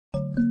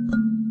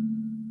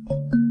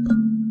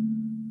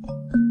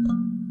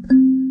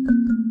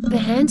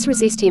Hands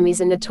Resist Him is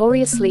a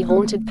notoriously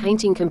haunted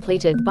painting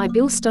completed by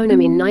Bill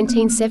Stoneham in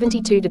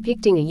 1972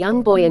 depicting a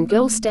young boy and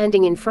girl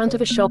standing in front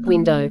of a shop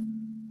window.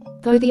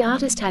 Though the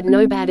artist had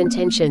no bad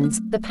intentions,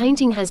 the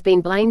painting has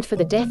been blamed for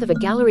the death of a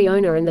gallery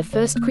owner and the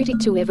first critic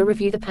to ever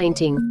review the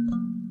painting.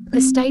 The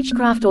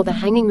Stagecraft or the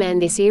Hanging Man.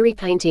 This eerie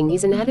painting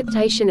is an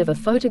adaptation of a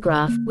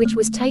photograph, which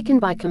was taken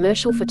by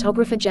commercial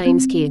photographer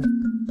James Kidd.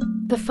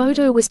 The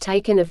photo was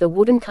taken of the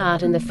wooden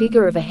cart and the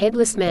figure of a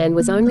headless man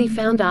was only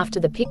found after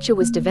the picture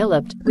was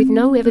developed, with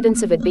no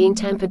evidence of it being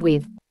tampered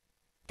with.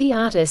 The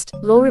artist,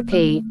 Laura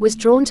P., was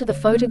drawn to the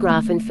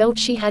photograph and felt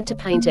she had to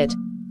paint it.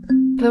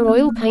 Her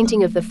oil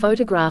painting of the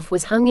photograph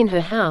was hung in her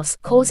house,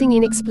 causing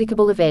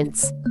inexplicable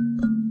events.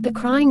 The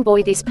Crying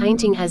Boy. This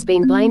painting has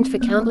been blamed for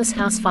countless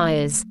house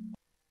fires.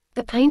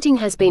 The painting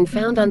has been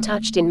found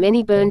untouched in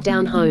many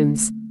burned-down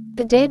homes.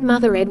 The dead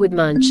mother. Edward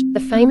Munch, the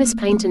famous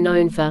painter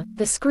known for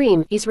The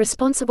Scream, is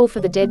responsible for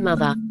the dead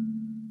mother.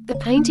 The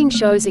painting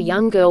shows a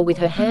young girl with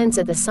her hands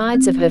at the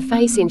sides of her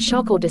face in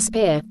shock or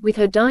despair, with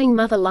her dying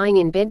mother lying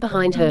in bed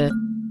behind her.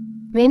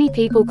 Many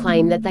people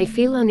claim that they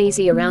feel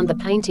uneasy around the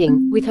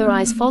painting, with her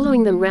eyes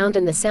following them round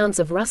and the sounds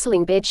of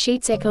rustling bed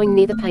sheets echoing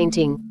near the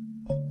painting.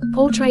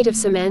 Portrait of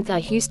Samantha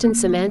Houston.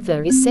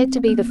 Samantha is said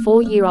to be the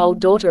 4-year-old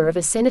daughter of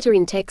a senator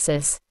in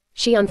Texas.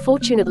 She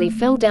unfortunately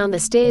fell down the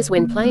stairs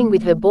when playing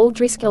with her ball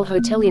Driscoll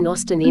Hotel in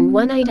Austin in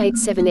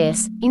 1887.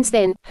 Since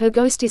then, her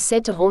ghost is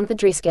said to haunt the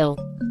Driscoll.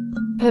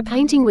 Her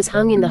painting was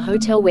hung in the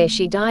hotel where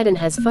she died and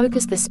has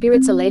focused the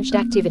spirit's alleged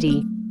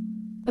activity.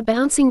 A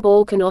bouncing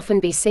ball can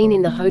often be seen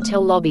in the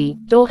hotel lobby,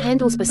 door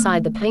handles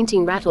beside the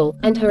painting rattle,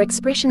 and her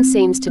expression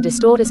seems to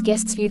distort as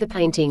guests view the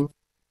painting.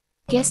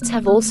 Guests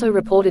have also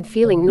reported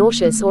feeling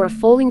nauseous or a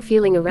falling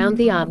feeling around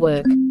the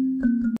artwork.